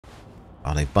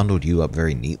Oh, they bundled you up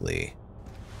very neatly.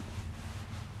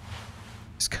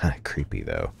 It's kind of creepy,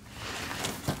 though.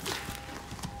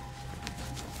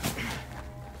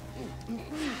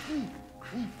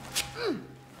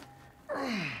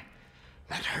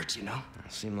 That hurts, you know.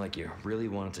 Seemed like you really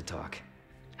wanted to talk.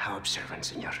 How observant,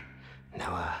 senor.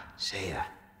 Now, say,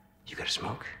 you got a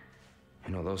smoke?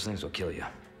 You know, those things will kill you.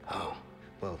 Oh,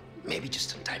 well, maybe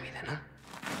just untie me then, huh?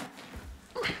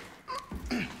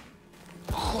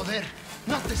 Joder,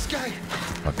 not this guy!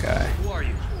 Okay. Who are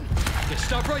you? Okay,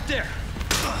 stop right there!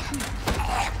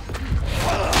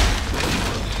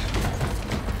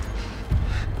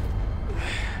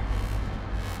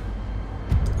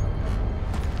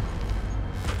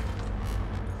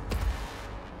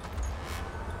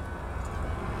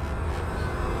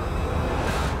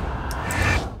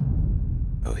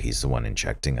 Oh, he's the one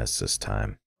injecting us this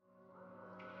time.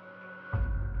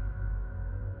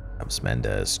 Comes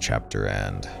Mendez, chapter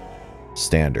end.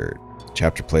 Standard.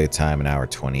 Chapter playtime, an hour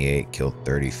 28. Killed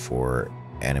 34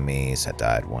 enemies. Had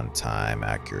died 1 time.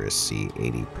 Accuracy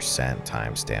 80%.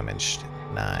 Times damaged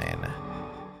 9.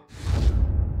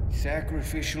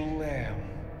 Sacrificial lamb,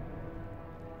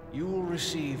 you will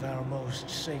receive our most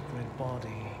sacred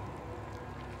body.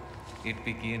 It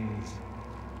begins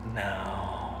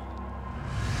now.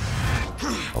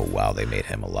 Oh wow, they made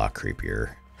him a lot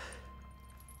creepier.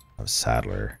 Of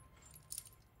Sadler.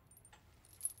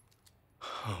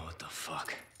 Oh, what the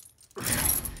fuck?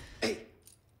 Hey,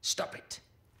 stop it.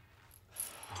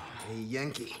 Hey,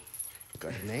 Yankee.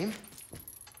 Got your name?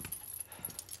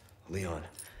 Leon.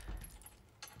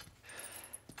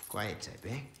 Quiet type,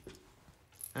 eh?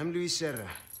 I'm Luis Sera.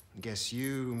 Guess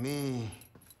you, me,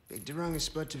 picked the wrongest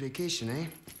spot to vacation, eh?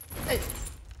 Hey!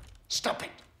 Stop it!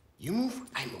 You move,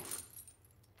 I move.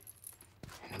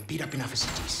 And I'm beat up enough as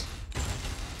it is.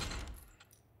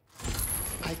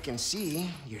 I can see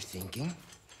you're thinking.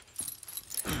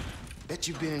 Bet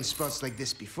you've been in spots like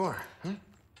this before, huh?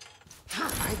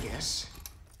 I guess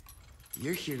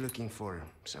you're here looking for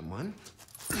someone.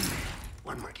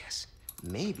 One more guess.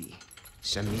 Maybe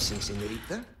some missing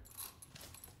señorita?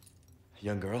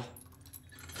 Young girl?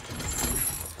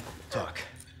 Talk.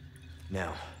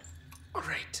 Now. All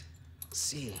right.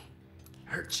 See,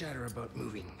 heard chatter about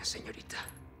moving a señorita.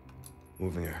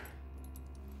 Moving her.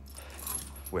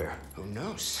 Where? Who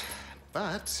knows?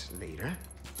 But later,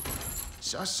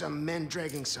 saw some men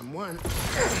dragging someone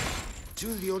to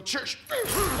the old church.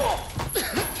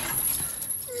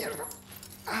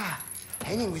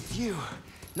 Hanging with you,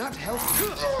 not healthy.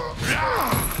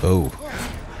 Oh.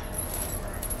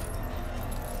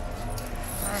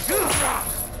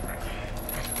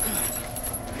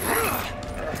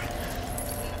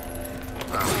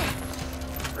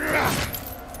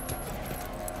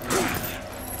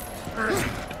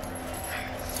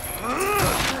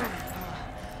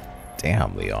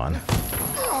 Damn, Leon.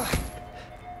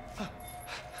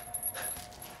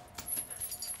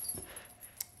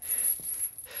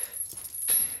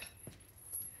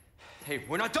 Hey,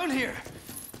 we're not done here!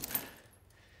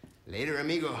 Later,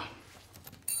 amigo. Well,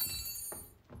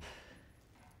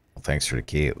 thanks for the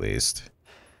key, at least.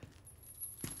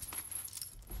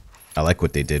 I like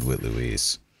what they did with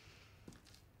Luis.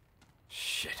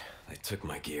 Shit, they took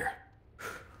my gear.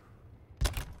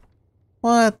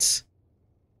 What?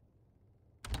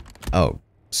 Oh,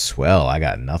 swell, I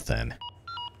got nothing.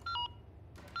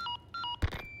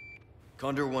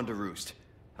 Condor 1 to Roost.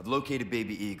 I've located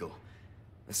Baby Eagle.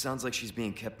 It sounds like she's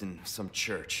being kept in some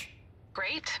church.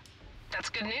 Great. That's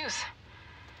good news.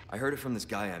 I heard it from this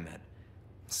guy I met.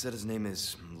 Said his name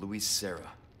is Luis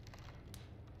Sera.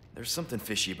 There's something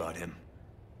fishy about him.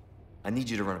 I need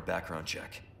you to run a background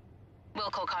check. We'll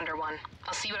call Condor 1.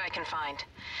 I'll see what I can find.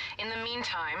 In the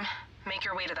meantime, make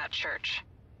your way to that church.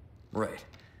 Right.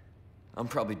 I'm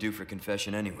probably due for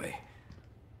confession anyway.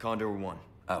 Condor 1,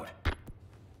 out.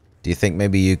 Do you think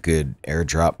maybe you could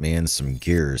airdrop me in some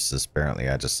gears, since apparently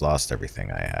I just lost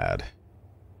everything I had?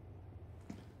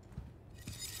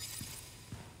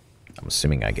 I'm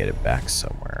assuming I get it back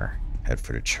somewhere. Head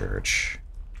for the church.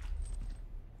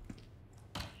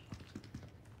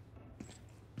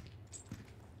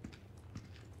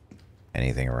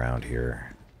 Anything around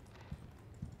here?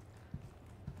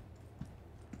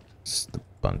 Just a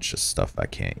bunch of stuff I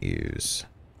can't use.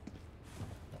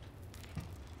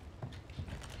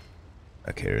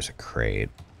 Okay, there's a crate.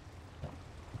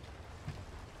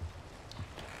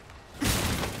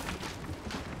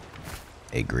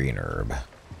 A green herb.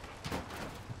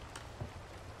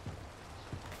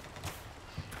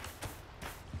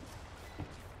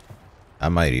 I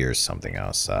might hear something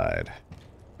outside.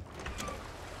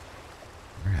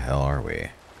 Where the hell are we?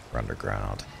 We're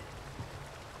underground.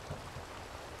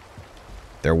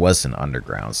 There was an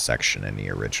underground section in the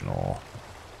original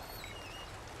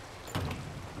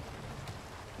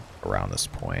around this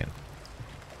point.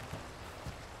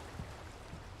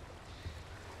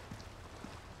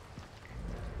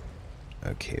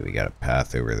 Okay, we got a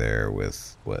path over there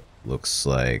with what looks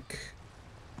like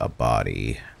a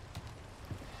body.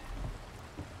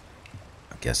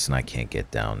 I'm guessing I can't get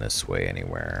down this way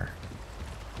anywhere.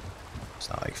 It's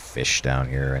not like fish down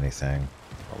here or anything.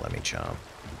 Well, let me jump.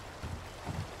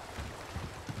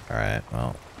 Alright,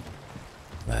 well,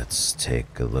 let's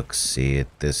take a look-see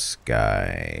at this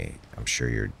guy. I'm sure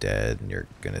you're dead and you're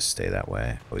gonna stay that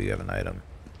way. Oh, you have an item.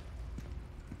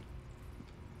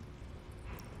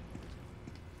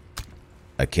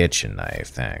 A kitchen knife,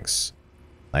 thanks.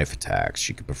 Knife attacks.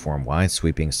 You can perform wide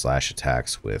sweeping slash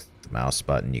attacks with the mouse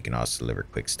button. You can also deliver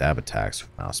quick stab attacks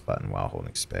with mouse button while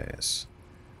holding space.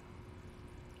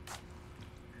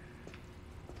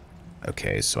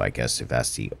 Okay, so I guess if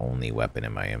that's the only weapon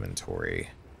in my inventory.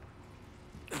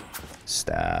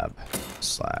 Stab.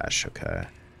 Slash, okay.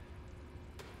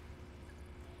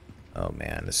 Oh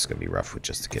man, this is gonna be rough with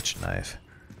just a kitchen knife.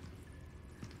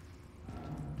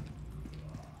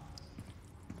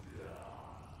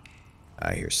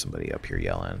 I hear somebody up here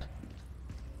yelling.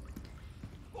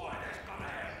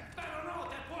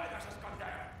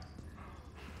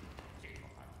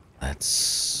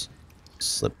 Let's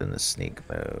slip into sneak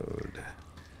mode.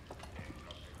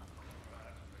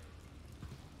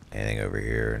 Anything over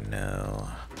here? No.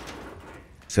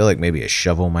 I feel like maybe a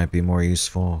shovel might be more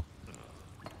useful.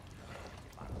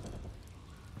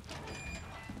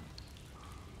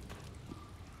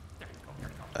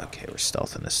 Okay, we're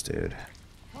stealthing this dude.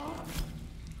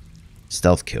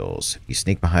 Stealth kills. You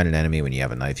sneak behind an enemy when you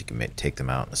have a knife, you can take them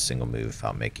out in a single move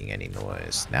without making any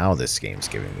noise. Now this game's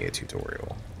giving me a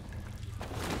tutorial.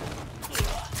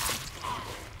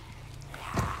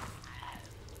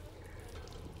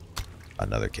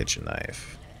 Another kitchen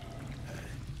knife.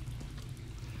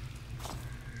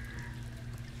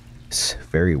 It's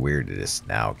very weird it is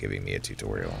now giving me a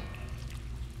tutorial.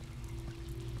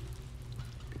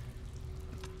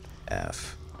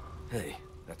 F. Hey,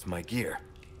 that's my gear.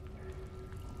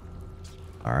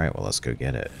 Alright, well, let's go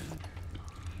get it.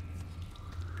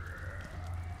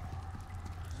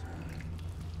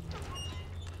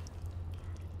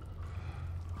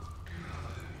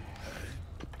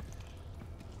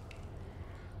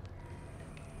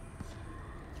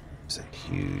 It's a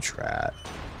huge rat.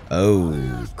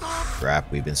 Oh,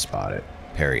 crap, we've been spotted.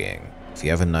 Parrying. If you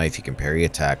have a knife, you can parry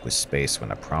attack with space when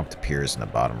a prompt appears in the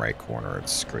bottom right corner of the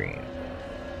screen.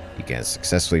 You can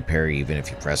successfully parry even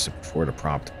if you press it before the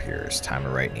prompt appears.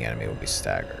 Timer right and the enemy will be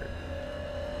staggered.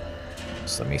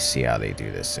 So let me see how they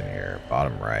do this in here.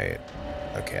 Bottom right.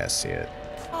 Okay, I see it.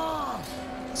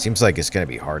 Seems like it's going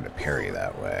to be hard to parry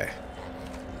that way.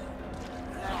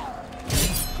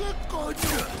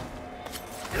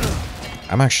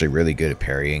 I'm actually really good at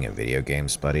parrying in video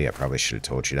games, buddy. I probably should have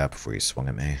told you that before you swung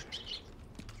at me.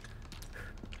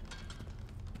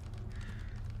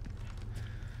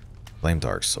 Blame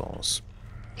Dark Souls.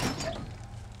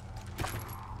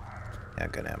 Yeah,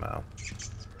 good ammo.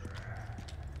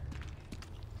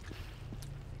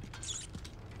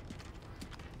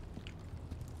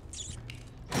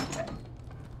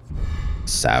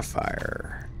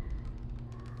 Sapphire.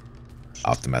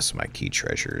 I'll have to mess with my key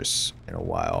treasures in a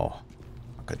while.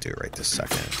 I'm gonna do it right this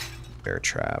second. Bear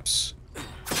traps.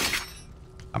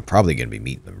 I'm probably gonna be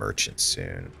meeting the merchant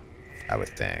soon, I would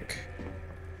think.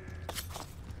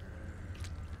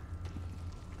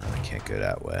 I can't go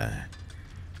that way.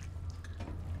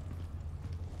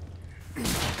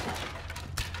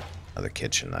 Another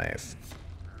kitchen knife.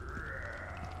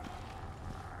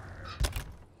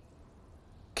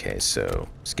 Okay, so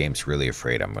this game's really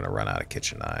afraid I'm gonna run out of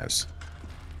kitchen knives.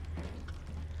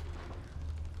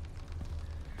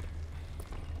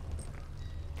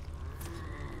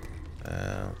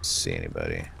 I don't see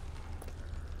anybody.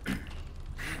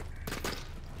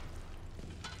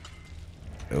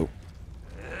 Nope.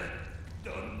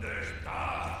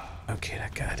 Okay,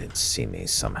 that guy didn't see me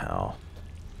somehow.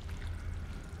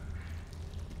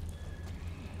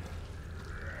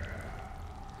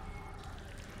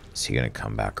 Is he gonna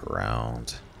come back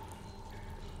around?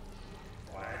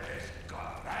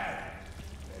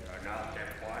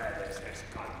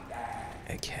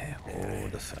 Okay,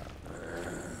 hold the phone.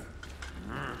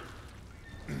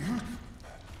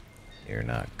 You're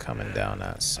not coming down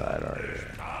that side, are you?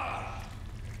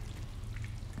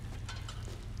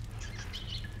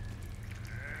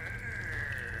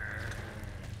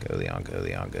 Go Leon, go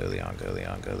Leon, go Leon, go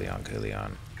Leon, go Leon, go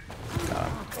Leon. Got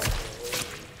him.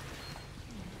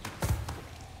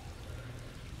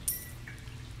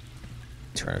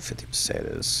 250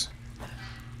 pesetas.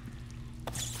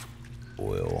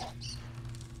 Oil.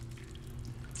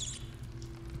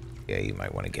 Yeah, you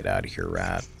might want to get out of here,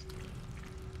 rat.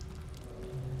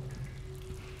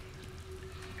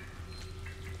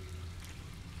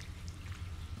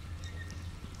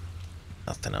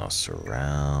 Nothing else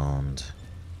around.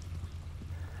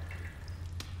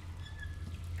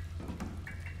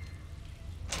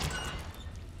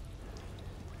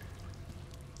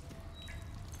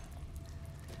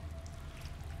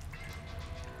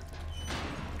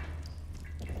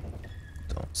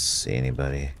 Don't see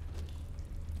anybody.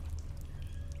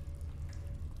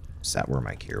 Is that where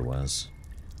my gear was?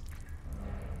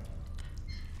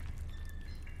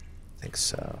 I think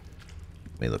so.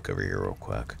 Let me look over here real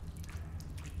quick.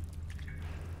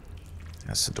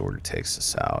 That's the door that takes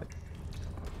us out.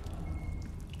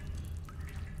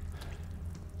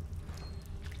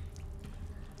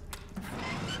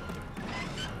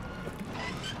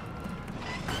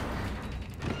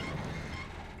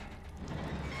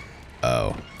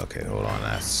 Oh, okay, hold on.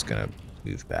 That's gonna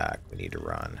move back. We need to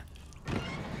run.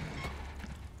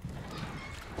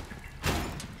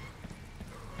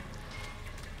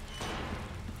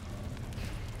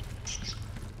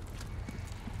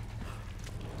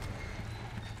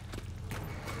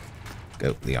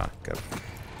 Go, Leon, go.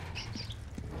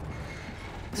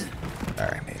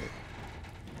 Alright, made it.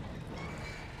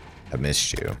 I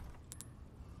missed you.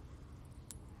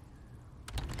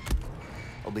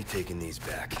 I'll be taking these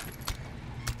back.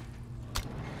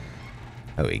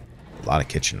 Oh, a lot of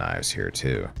kitchen knives here,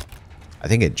 too. I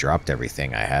think it dropped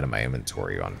everything I had in my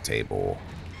inventory on the table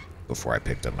before I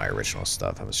picked up my original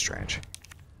stuff. That was strange.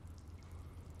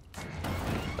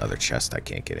 Another chest I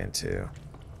can't get into.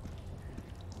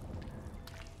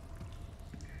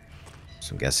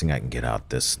 So I'm guessing I can get out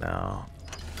this now.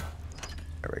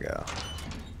 There we go.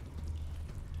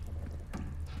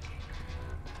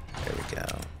 There we go.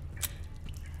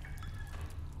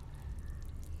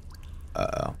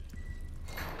 Uh-oh.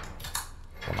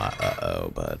 Well, not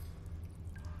uh-oh, but...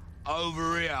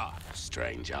 Over here,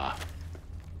 stranger.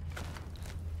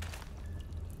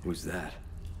 Who's that?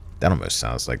 That almost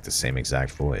sounds like the same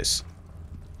exact voice.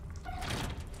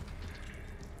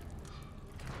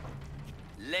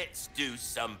 Let's do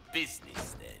some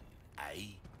business then, eh?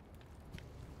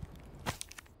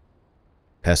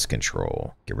 Pest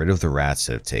control. Get rid of the rats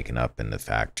that have taken up in the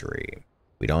factory.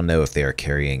 We don't know if they are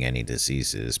carrying any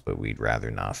diseases, but we'd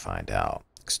rather not find out.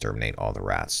 Exterminate all the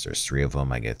rats. There's 3 of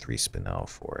them. I get 3 spinel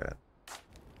for it.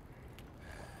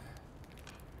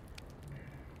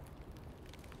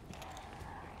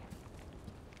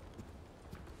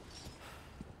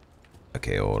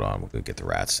 Okay, hold on. We'll go get the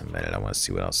rats in a minute. I want to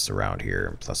see what else is around here.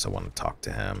 And plus, I want to talk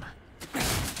to him.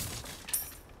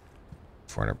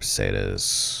 400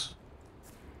 pesetas.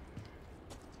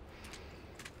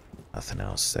 Nothing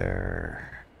else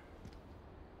there.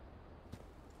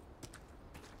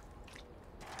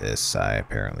 This I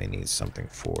apparently need something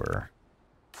for.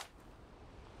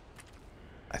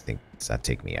 I think, does that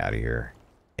take me out of here?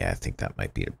 Yeah, I think that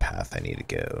might be the path I need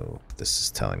to go. This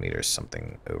is telling me there's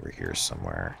something over here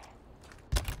somewhere.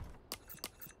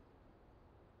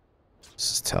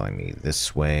 This is telling me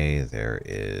this way there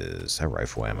is a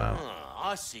rifle ammo.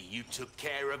 I see you took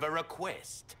care of a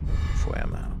request. Rifle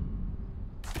ammo.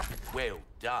 Well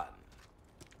done.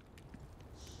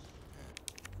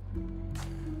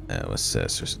 What's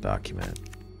this? There's a document.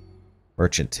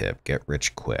 Merchant tip. Get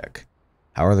rich quick.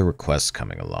 How are the requests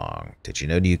coming along? Did you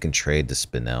know that you can trade the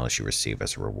spinels you receive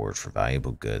as a reward for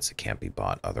valuable goods that can't be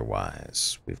bought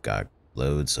otherwise? We've got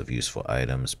loads of useful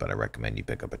items, but I recommend you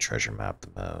pick up a treasure map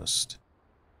the most.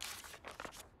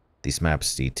 These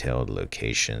maps detailed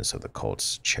locations of the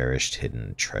cult's cherished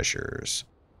hidden treasures.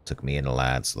 Took me and the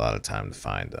lads a lot of time to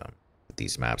find them. With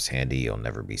these maps handy, you'll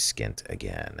never be skint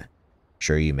again.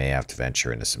 Sure, you may have to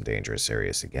venture into some dangerous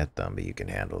areas to get them, but you can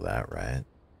handle that, right?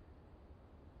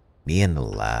 Me and the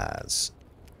lads.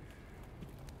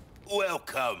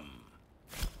 Welcome.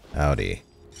 Howdy.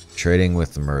 Trading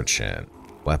with the merchant.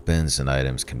 Weapons and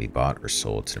items can be bought or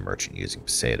sold to the merchant using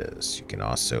pesetas. You can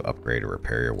also upgrade or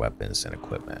repair your weapons and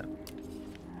equipment.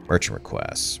 Merchant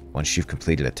requests. Once you've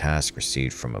completed a task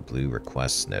received from a blue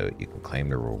request note, you can claim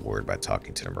the reward by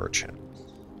talking to the merchant.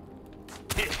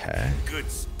 Okay. Good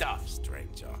stuff,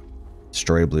 stranger.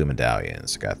 Destroy blue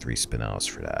medallions. I got 3 spinels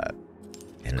for that.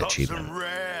 And an Got achievement. some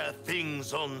rare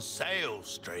things on sale,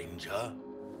 stranger.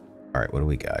 Alright, what do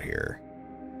we got here?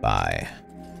 Buy.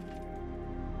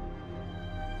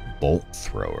 Bolt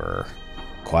thrower.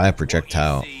 Quiet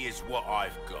projectile. What you see is what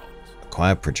I've got.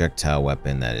 Quiet projectile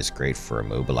weapon that is great for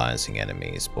immobilizing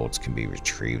enemies. Bolts can be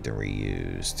retrieved and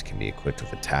reused. Can be equipped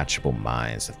with attachable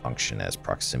mines that function as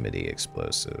proximity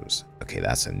explosives. Okay,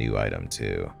 that's a new item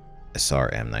too.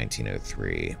 SRM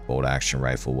 1903. Bolt action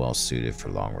rifle well suited for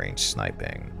long range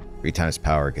sniping. 3 times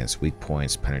power against weak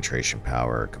points. Penetration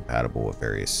power compatible with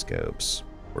various scopes.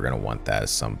 We're gonna want that at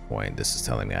some point. This is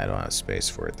telling me I don't have space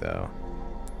for it though.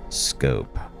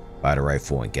 Scope. Buy the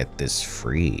rifle and get this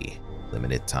free.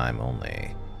 Limited time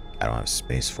only. I don't have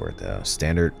space for it though.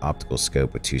 Standard optical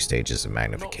scope with 2 stages of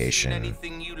magnification. Not seen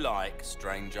anything you like,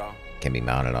 stranger. Can be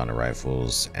mounted on the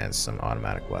rifles and some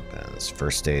automatic weapons.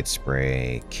 First aid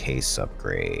spray, case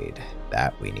upgrade.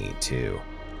 That we need too.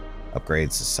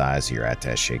 Upgrades the size of your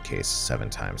attaché case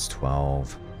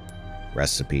 7x12.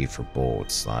 Recipe for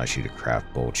bolts allows you to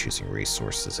craft bolts using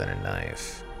resources and a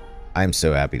knife. I am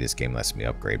so happy this game lets me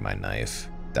upgrade my knife.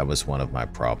 That was one of my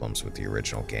problems with the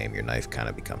original game. Your knife kind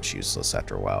of becomes useless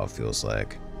after a while, it feels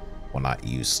like. Well, not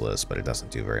useless, but it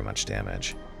doesn't do very much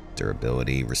damage.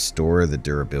 Durability. Restore the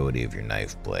durability of your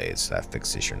knife blades. That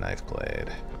fixes your knife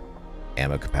blade.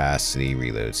 Ammo capacity,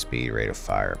 reload speed, rate of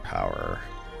fire, power.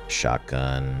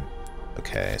 Shotgun.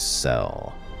 Okay,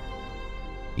 sell.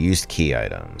 Used key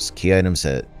items. Key items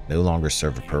that no longer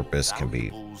serve a purpose can be...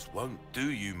 Valuables won't do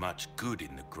you much good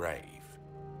in the grave.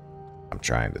 I'm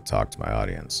trying to talk to my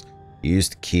audience.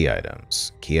 Used key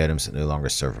items. Key items that no longer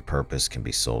serve a purpose can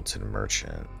be sold to the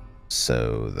merchant.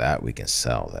 So that we can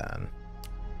sell then.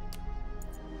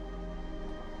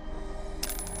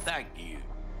 Thank you.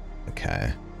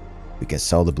 Okay. We can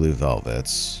sell the blue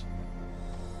velvets.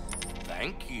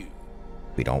 Thank you.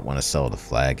 We don't want to sell the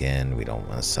flagon. We don't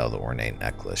want to sell the ornate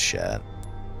necklace yet.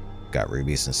 Got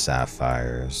rubies and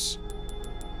sapphires.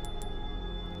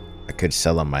 I could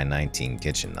sell them my 19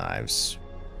 kitchen knives.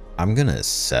 I'm gonna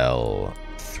sell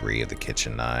 3 of the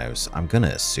kitchen knives. I'm gonna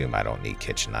assume I don't need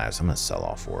kitchen knives. I'm gonna sell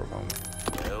all 4 of them.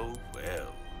 Well,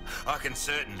 well. I can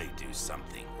certainly do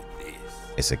something with this.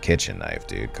 It's a kitchen knife,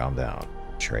 dude. Calm down.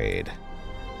 Trade.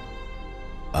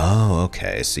 Oh,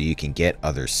 okay. So you can get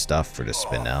other stuff for the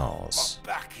spinels.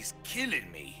 My back is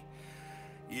killing me.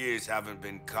 Years haven't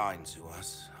been kind to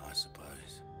us, I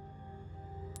suppose.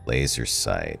 Laser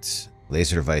sight.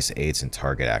 Laser device aids in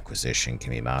target acquisition,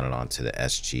 can be mounted onto the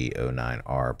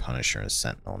SG-09R, Punisher, and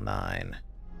Sentinel-9.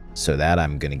 So that,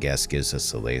 I'm gonna guess, gives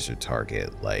us a laser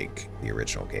target like the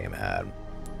original game had.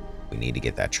 We need to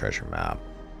get that treasure map.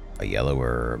 A yellow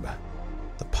herb.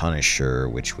 The Punisher,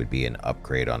 which would be an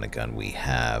upgrade on a gun we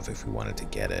have if we wanted to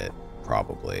get it,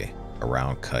 probably. A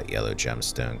round cut yellow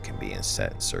gemstone can be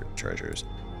inset in certain treasures.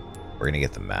 We're gonna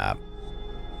get the map.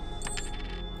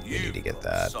 We need to get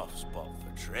that. Soft spot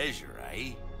for treasure,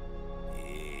 eh?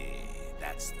 Yeah,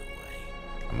 that's the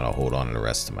way. I'm gonna hold on to the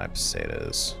rest of my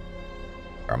pesetas.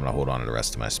 Or I'm gonna hold on to the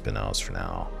rest of my spinels for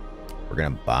now. We're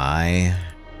gonna buy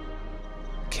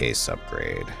case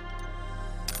upgrade.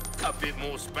 A bit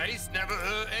more space never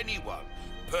hurt anyone.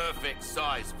 Perfect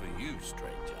size for you,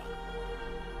 stranger.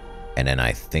 And then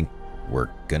I think we're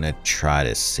gonna try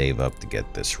to save up to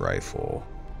get this rifle.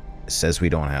 It says we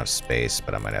don't have space,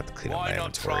 but I might have to clean up my Why not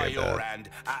inventory try a bit. your hand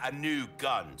at a new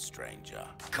gun, stranger?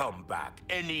 Come back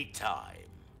anytime.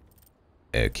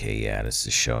 Okay, yeah, this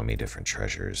is showing me different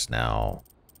treasures. Now,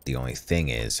 the only thing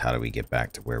is, how do we get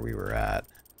back to where we were at?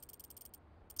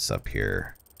 It's up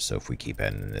here. So if we keep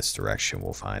heading in this direction,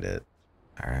 we'll find it.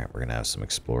 Alright, we're gonna have some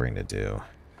exploring to do.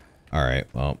 Alright,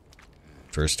 well,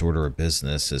 first order of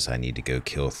business is I need to go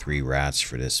kill 3 rats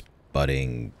for this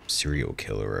budding serial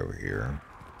killer over here.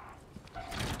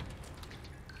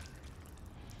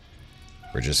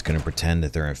 We're just gonna pretend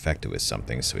that they're infected with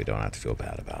something so we don't have to feel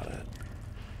bad about it.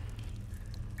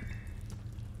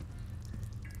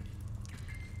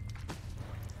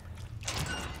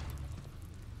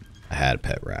 I had a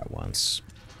pet rat once.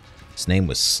 His name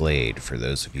was Slade, for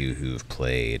those of you who've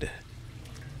played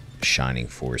Shining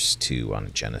Force 2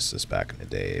 on Genesis back in the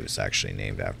day. It was actually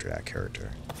named after that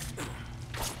character.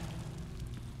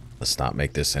 Let's not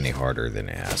make this any harder than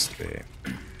it has to be.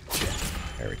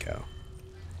 There we go.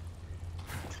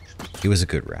 He was a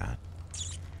good rat.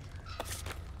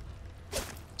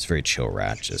 It's a very chill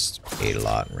rat, just ate a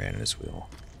lot and ran in his wheel.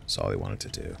 That's all he wanted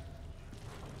to do.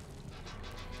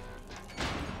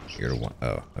 You're the one.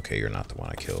 Oh, okay, you're not the one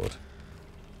I killed.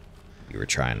 You were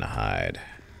trying to hide.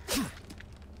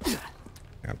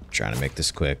 I'm trying to make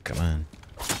this quick. Come on.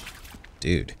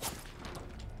 Dude.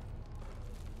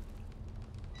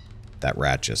 That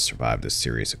rat just survived a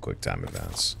series of quick time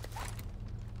events.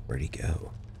 Where'd he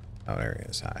go? Oh, there he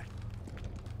is. Hi.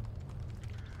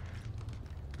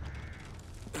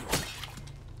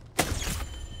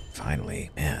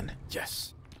 Finally, man.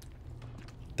 Yes.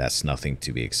 That's nothing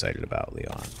to be excited about,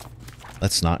 Leon.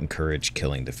 Let's not encourage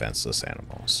killing defenseless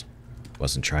animals.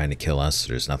 Wasn't trying to kill us, so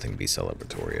there's nothing to be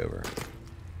celebratory over.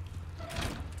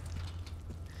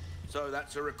 So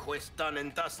that's a request done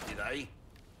and dusted, eh?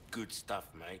 Good stuff,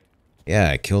 mate. Yeah,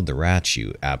 I killed the rat,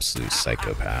 you absolute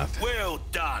psychopath. Well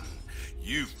done.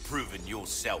 You've proven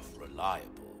yourself reliable.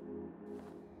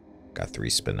 Got 3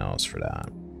 spinels for that.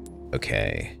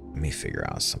 Okay, let me figure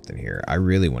out something here. I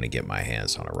really want to get my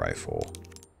hands on a rifle.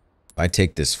 If I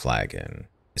take this flagon,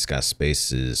 it's got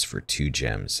spaces for 2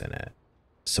 gems in it.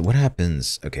 So what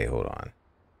happens? Okay, hold on.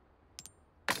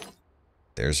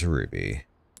 There's a ruby.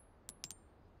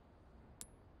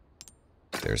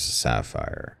 There's a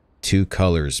sapphire. 2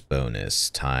 colors bonus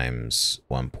times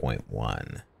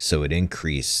 1.1. So it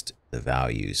increased the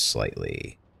value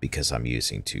slightly because I'm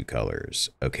using 2 colors.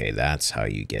 Okay, that's how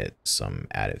you get some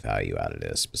added value out of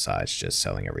this besides just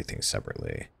selling everything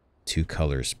separately. 2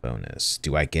 colors bonus.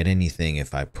 Do I get anything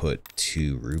if I put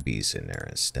 2 rubies in there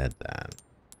instead then?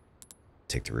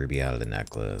 Take the ruby out of the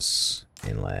necklace.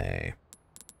 Inlay.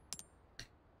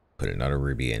 Put another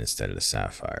ruby in instead of the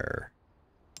sapphire.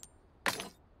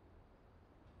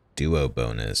 Duo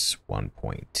bonus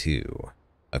 1.2.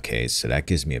 Okay, so that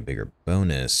gives me a bigger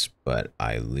bonus, but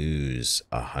I lose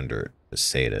 100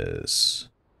 pesetas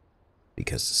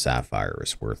because the sapphire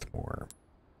is worth more.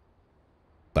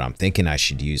 But I'm thinking I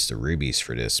should use the rubies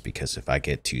for this because if I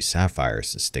get 2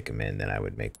 sapphires to stick them in, then I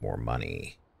would make more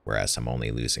money. Whereas I'm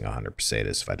only losing 100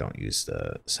 pesetas if I don't use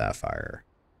the sapphire.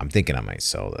 I'm thinking I might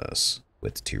sell this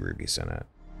with the 2 rubies in it.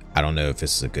 I don't know if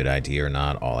this is a good idea or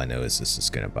not. All I know is this is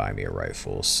going to buy me a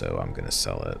rifle, so I'm going to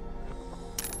sell it.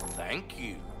 Thank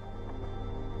you.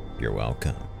 You're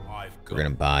welcome. We're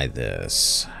going to buy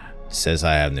this. It says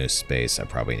I have no space. I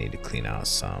probably need to clean out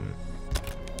some.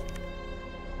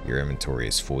 Your inventory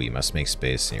is full. You must make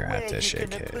space in your attaché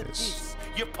case.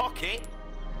 Your pocket?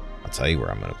 I'll tell you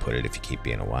where I'm going to put it if you keep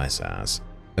being a wise ass.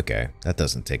 Okay, that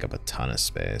doesn't take up a ton of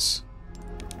space.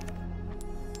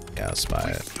 Yeah, let's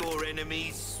buy it. Your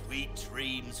enemies' sweet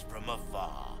dreams from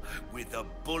afar, with a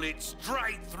bullet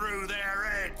straight through their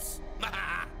heads.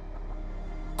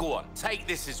 Go on, take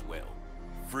this as well,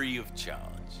 free of charge.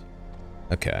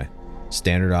 Okay.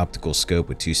 Standard optical scope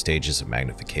with 2 stages of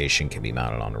magnification can be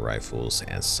mounted on the rifles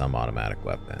and some automatic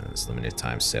weapons. Limited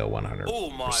time sale 100% All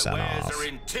my wares off. are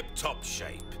in tip-top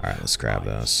shape. Alright, let's grab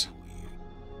this.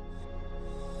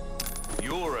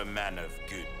 You're a man of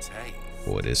good taste.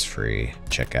 Well, it is free.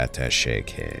 Check attaché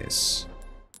case.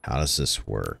 How does this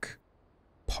work?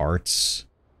 Parts.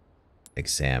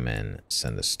 Examine.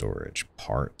 Send to storage.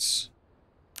 Parts.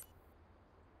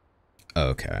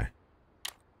 Okay.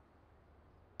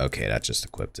 Okay, that just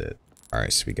equipped it.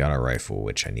 Alright, so we got our rifle,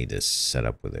 which I need to set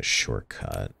up with a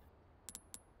shortcut.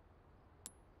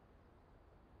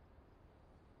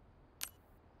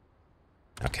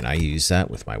 Now, can I use that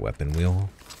with my weapon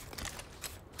wheel?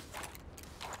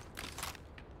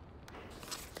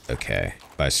 Okay,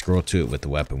 if I scroll to it with the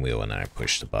weapon wheel and then I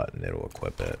push the button, it'll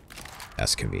equip it.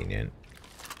 That's convenient.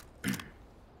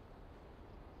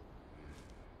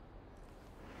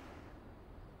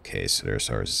 Okay, so there's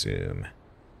our zoom.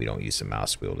 We don't use the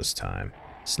mouse wheel this time.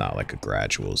 It's not like a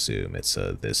gradual zoom, it's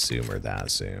a this zoom or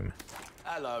that zoom.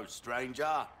 Hello,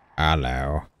 stranger.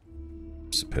 Hello.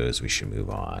 Suppose we should move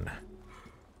on.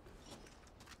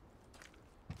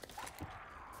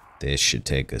 This should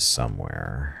take us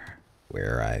somewhere.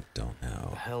 Where I don't know.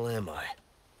 The hell am I?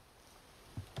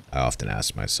 I often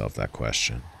ask myself that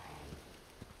question.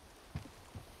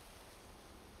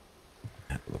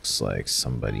 It looks like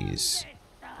somebody's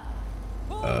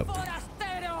up.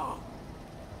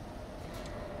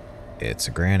 It's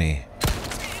a granny.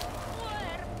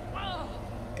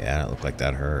 Yeah, it looked like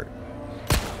that hurt.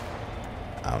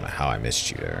 I don't know how I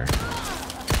missed you there.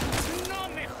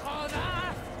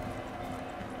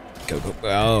 Go, go, go.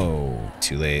 Oh,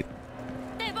 too late.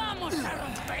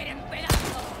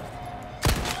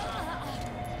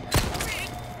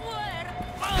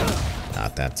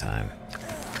 Not that time.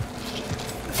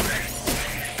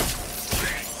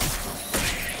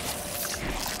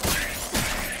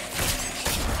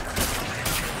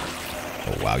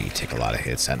 Oh wow, you take a lot of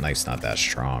hits. That knife's not that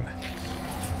strong.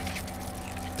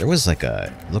 There was like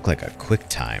a, looked like a quick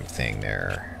time thing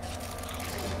there.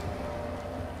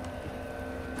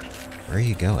 Where are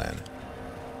you going?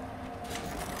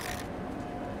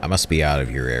 I must be out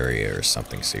of your area or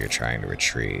something, so you're trying to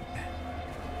retreat.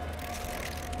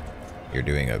 You're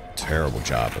doing a terrible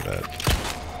job of it.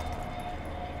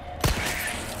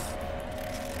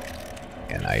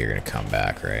 And now you're gonna come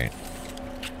back, right?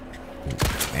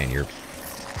 Man,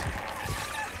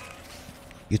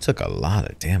 you took a lot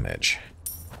of damage.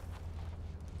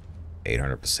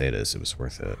 800 pesetas. It was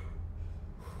worth it.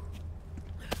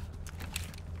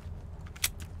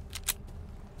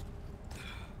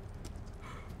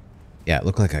 Yeah, it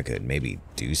looked like I could maybe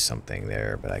do something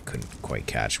there, but I couldn't quite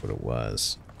catch what it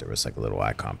was. There was like a little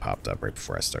icon popped up right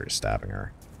before I started stabbing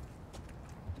her.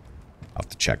 I'll have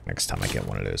to check next time I get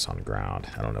one of those on the ground.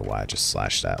 I don't know why I just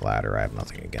slashed that ladder. I have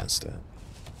nothing against it.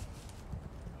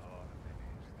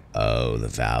 Oh, the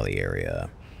valley area.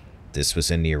 This was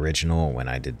in the original. When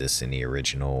I did this in the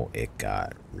original, it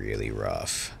got really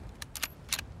rough.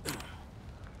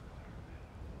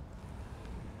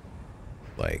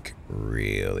 Like,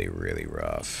 really, really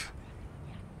rough.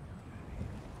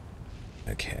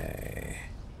 Okay.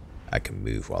 I can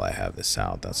move while I have this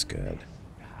out. That's good.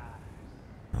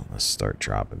 Well, let's start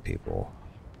dropping people.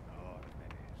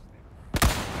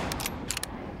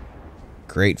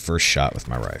 Great first shot with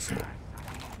my rifle.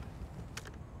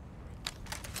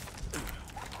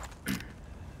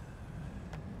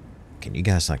 Can you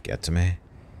guys not get to me?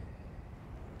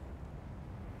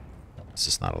 Is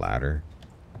this not a ladder?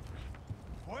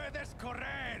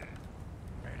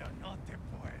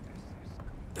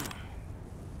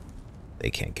 They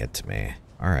can't get to me.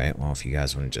 Alright, well, if you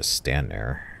guys want to just stand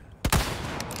there.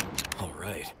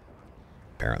 Alright.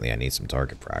 Apparently I need some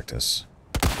target practice.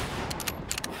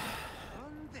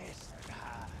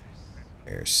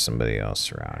 There's somebody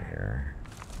else around here.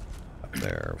 Up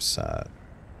there, what's that?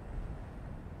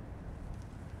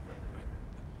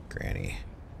 Granny.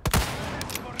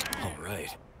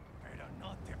 Alright.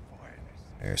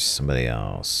 There's somebody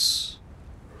else.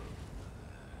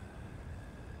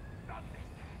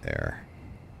 There.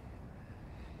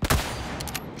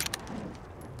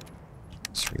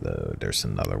 Let's reload. There's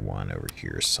another one over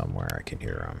here somewhere. I can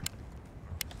hear him.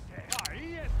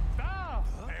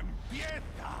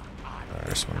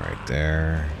 There's one right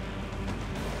there.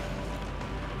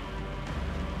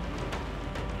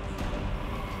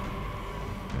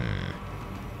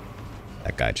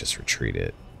 That guy just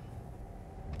retreated.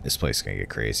 This place is gonna get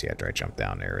crazy after I jump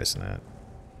down there, isn't it?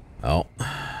 Oh.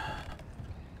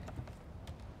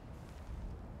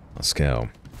 Let's go.